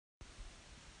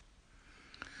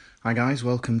Hi guys,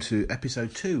 welcome to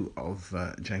episode 2 of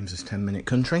James's 10 Minute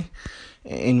Country,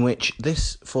 in which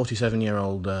this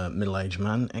 47-year-old middle-aged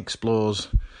man explores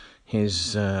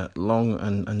his long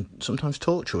and sometimes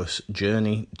tortuous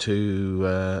journey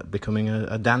to becoming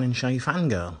a Dan and Shay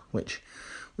fangirl, which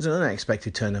was an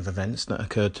unexpected turn of events that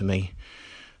occurred to me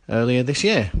earlier this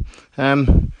year.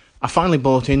 I finally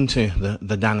bought into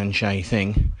the Dan and Shay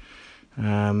thing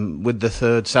with the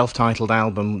third self-titled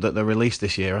album that they released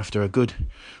this year after a good,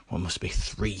 must be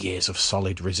 3 years of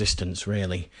solid resistance,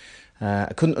 really.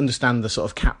 I couldn't understand the sort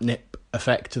of catnip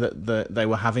effect that they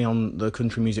were having on the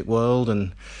country music world,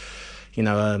 and,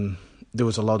 there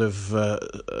was a lot of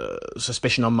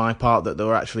suspicion on my part that they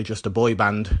were actually just a boy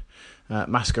band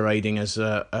masquerading as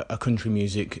a country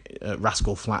music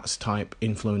Rascal Flatts type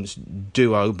influenced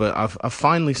duo, but I've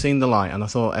finally seen the light, and I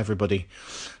thought everybody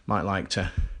might like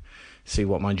to see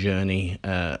what my journey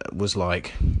was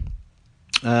like.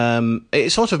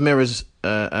 It sort of mirrors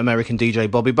American DJ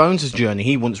Bobby Bones' journey.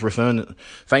 He once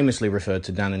famously referred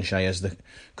to Dan and Shay as the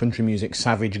country music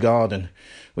Savage Garden,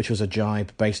 which was a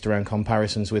jibe based around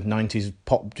comparisons with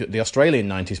the Australian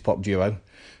 90s pop duo,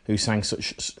 who sang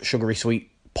such sugary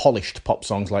sweet polished pop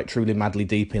songs like Truly Madly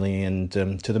Deeply and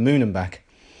To the Moon and Back.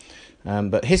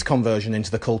 But his conversion into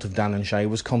the cult of Dan and Shay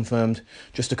was confirmed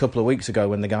just a couple of weeks ago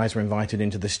when the guys were invited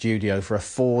into the studio for a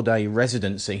 4-day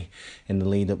residency in the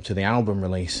lead up to the album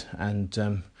release, and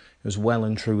it was well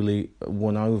and truly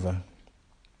won over.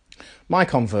 My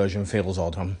conversion feels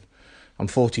odd. I'm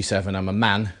 47, I'm a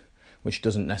man, which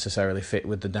doesn't necessarily fit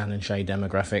with the Dan and Shay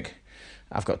demographic.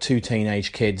 I've got 2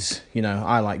 teenage kids.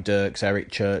 I like Dierks,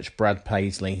 Eric Church, Brad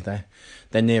Paisley.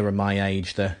 They're nearer my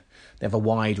age. They have a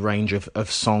wide range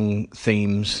of song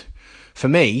themes. For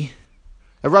me,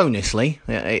 erroneously,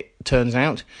 it turns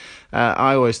out,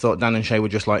 I always thought Dan and Shay were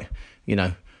just like,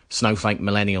 snowflake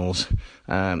millennials.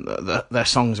 Their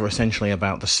songs are essentially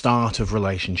about the start of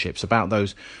relationships, about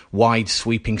those wide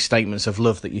sweeping statements of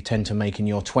love that you tend to make in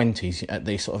your 20s at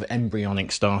the sort of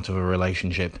embryonic start of a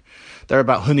relationship. They're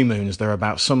about honeymoons, they're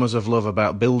about summers of love,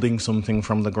 about building something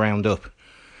from the ground up.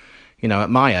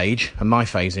 At my age and my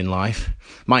phase in life,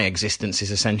 my existence is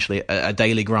essentially a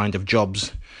daily grind of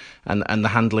jobs and the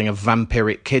handling of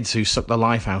vampiric kids who suck the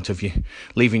life out of you,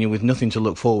 leaving you with nothing to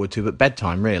look forward to but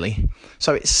bedtime, really.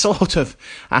 So it's sort of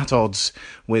at odds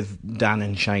with Dan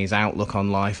and Shay's outlook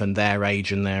on life and their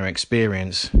age and their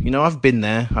experience. I've been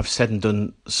there, I've said and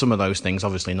done some of those things,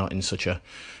 obviously not in such a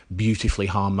beautifully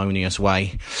harmonious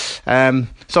way.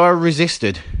 So I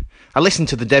resisted. I listened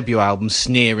to the debut album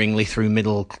sneeringly through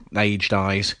middle-aged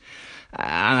eyes,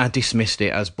 and I dismissed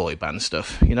it as boy band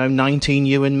stuff. 19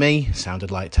 You and Me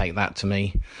sounded like Take That to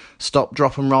me. Stop,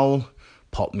 Drop and Roll,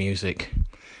 pop music.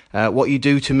 What You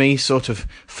Do to Me, sort of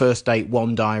first date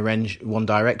One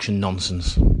Direction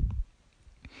nonsense.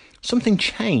 Something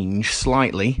changed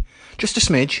slightly, just a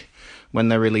smidge, when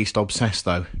they released Obsessed,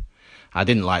 though. I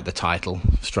didn't like the title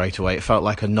straight away. It felt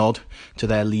like a nod to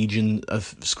their legion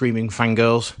of screaming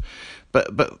fangirls.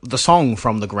 But the song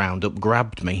from the ground up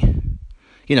grabbed me.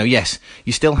 Yes,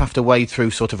 you still have to wade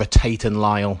through sort of a Tate and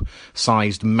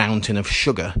Lyle-sized mountain of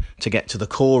sugar to get to the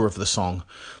core of the song.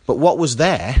 But what was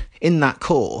there, in that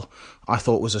core, I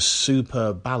thought was a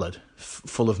superb ballad,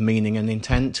 full of meaning and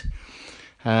intent.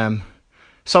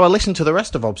 So I listened to the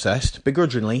rest of Obsessed,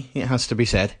 begrudgingly, it has to be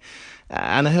said,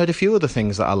 and I heard a few other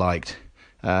things that I liked.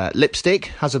 Lipstick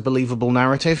has a believable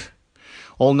narrative.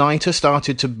 All Nighter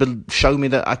started to show me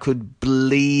that I could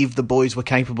believe the boys were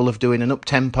capable of doing an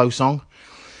up-tempo song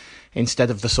instead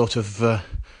of the sort of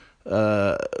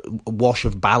wash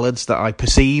of ballads that I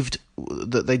perceived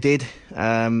that they did.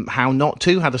 How Not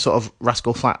To had a sort of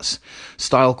Rascal Flatts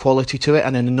style quality to it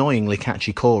and an annoyingly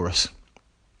catchy chorus.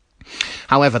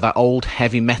 However, that old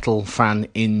heavy metal fan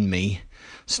in me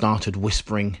started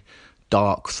whispering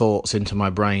dark thoughts into my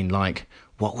brain like,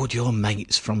 what would your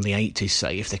mates from the 80s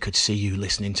say if they could see you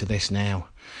listening to this now?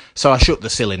 So I shut the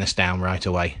silliness down right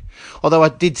away. Although I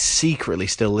did secretly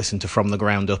still listen to From the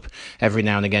Ground Up every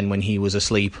now and again when he was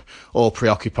asleep or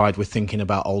preoccupied with thinking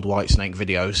about old Whitesnake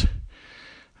videos.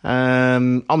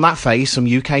 On that phase, some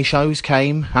UK shows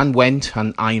came and went,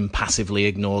 and I impassively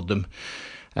ignored them.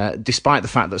 Despite the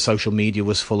fact that social media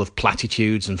was full of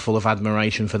platitudes and full of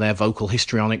admiration for their vocal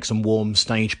histrionics and warm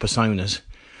stage personas.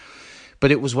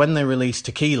 But it was when they released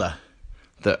Tequila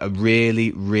that I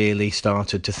really, really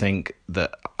started to think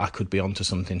that I could be onto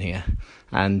something here.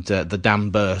 And the dam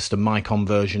burst and my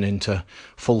conversion into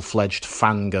full-fledged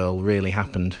fangirl really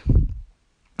happened.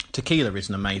 Tequila is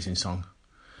an amazing song.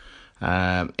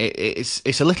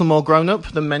 It's a little more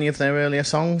grown-up than many of their earlier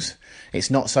songs. It's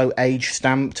not so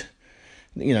age-stamped.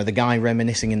 The guy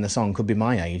reminiscing in the song could be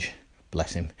my age.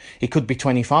 Bless him. He could be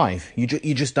 25. You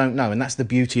just don't know, and that's the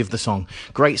beauty of the song.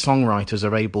 Great songwriters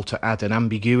are able to add an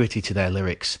ambiguity to their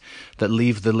lyrics that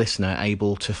leave the listener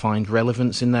able to find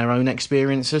relevance in their own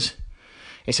experiences.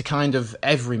 It's a kind of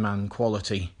everyman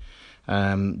quality.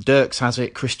 Dirks has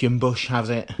it, Christian Bush has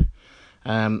it,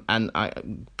 and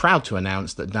I'm proud to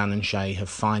announce that Dan and Shay have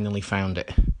finally found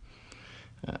it.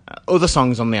 Other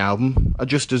songs on the album are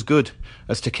just as good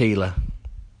as Tequila.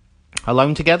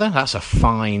 Alone Together, that's a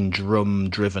fine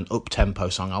drum-driven up-tempo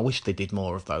song. I wish they did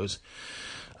more of those.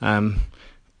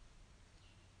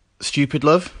 Stupid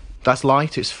Love, that's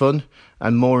light, it's fun,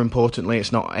 and more importantly,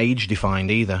 it's not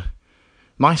age-defined either.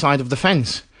 My Side of the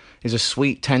Fence is a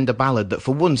sweet, tender ballad that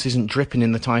for once isn't dripping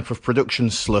in the type of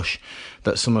production slush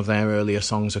that some of their earlier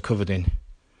songs are covered in.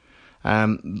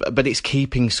 But it's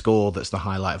keeping score that's the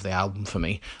highlight of the album for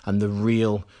me, and the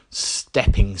real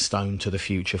stepping stone to the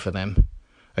future for them.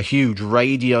 A huge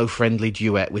radio-friendly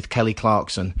duet with Kelly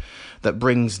Clarkson that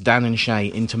brings Dan and Shay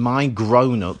into my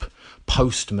grown-up,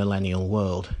 post-millennial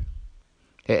world.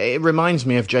 It reminds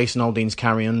me of Jason Aldean and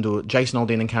Carrie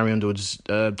Underwood's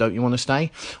Don't You Want to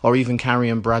Stay? Or even Carrie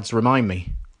and Brad's Remind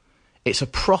Me. It's a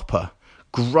proper,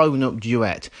 grown-up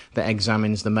duet that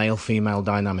examines the male-female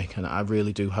dynamic, and I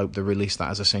really do hope they release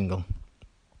that as a single.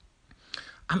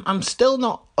 I'm still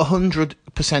not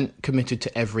 100% committed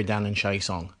to every Dan and Shay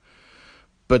song,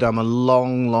 but I'm a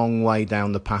long, long way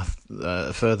down the path,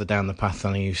 further down the path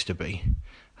than I used to be.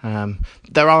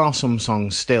 There are some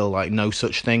songs still, like No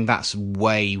Such Thing. That's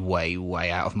way, way,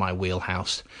 way out of my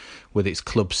wheelhouse with its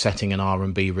club setting and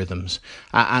R&B rhythms.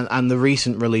 And the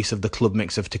recent release of the club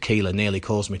mix of Tequila nearly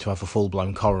caused me to have a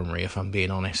full-blown coronary, if I'm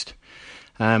being honest.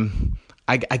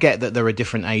 I get that they're a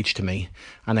different age to me,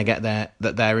 and I get that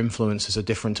their influences are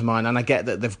different to mine, and I get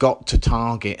that they've got to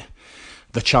target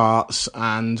the charts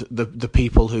and the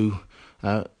people who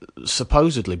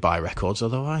supposedly buy records,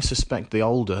 although I suspect the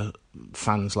older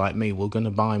fans like me were going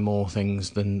to buy more things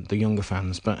than the younger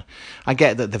fans, but I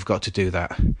get that they've got to do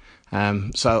that.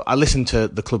 So I listened to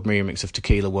the club remix of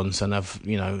Tequila once, and I've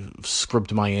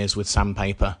scrubbed my ears with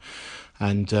sandpaper,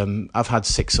 and I've had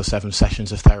 6 or 7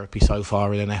 sessions of therapy so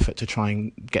far in an effort to try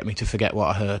and get me to forget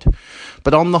what I heard.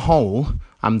 But on the whole,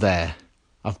 I'm there.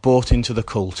 I've bought into the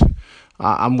cult.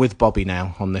 I'm with Bobby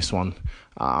now on this one.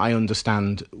 I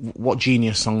understand what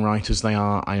genius songwriters they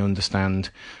are. I understand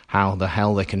how the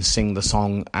hell they can sing the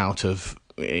song out of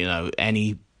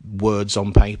any words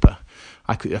on paper.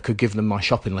 I could give them my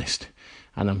shopping list,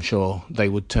 and I'm sure they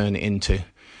would turn it into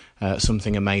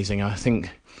something amazing. I think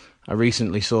I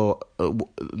recently saw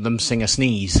them sing a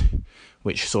sneeze,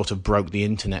 which sort of broke the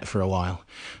internet for a while.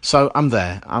 So I'm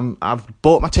there. I've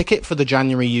bought my ticket for the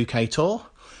January UK tour,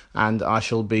 and I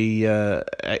shall be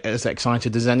as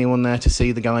excited as anyone there to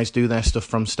see the guys do their stuff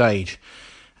from stage.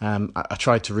 I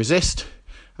tried to resist.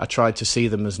 I tried to see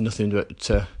them as nothing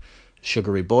but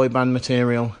sugary boy band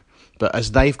material. But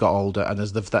as they've got older, and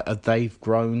as they've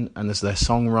grown, and as their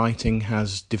songwriting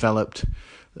has developed,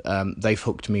 they've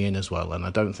hooked me in as well. And I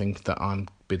don't think that I'm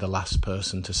be the last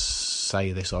person to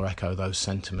say this or echo those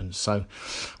sentiments. So,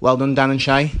 well done, Dan and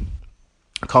Shay.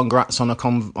 Congrats on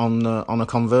a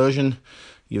conversion.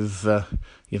 You've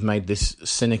made this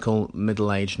cynical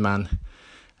middle-aged man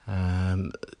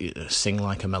sing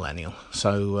like a millennial.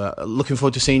 So looking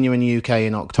forward to seeing you in the UK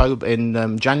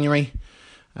in January,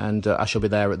 and I shall be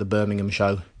there at the Birmingham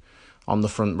show on the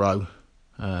front row,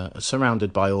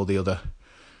 surrounded by all the other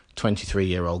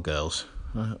 23-year-old girls,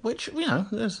 which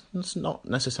that's not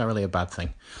necessarily a bad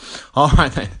thing. All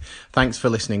right then, thanks for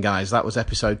listening, guys. That was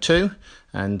episode 2,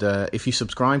 and if you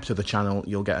subscribe to the channel,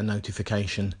 you'll get a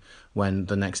notification when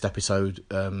the next episode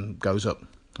goes up.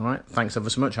 All right, thanks ever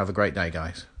so much. Have a great day,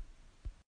 guys.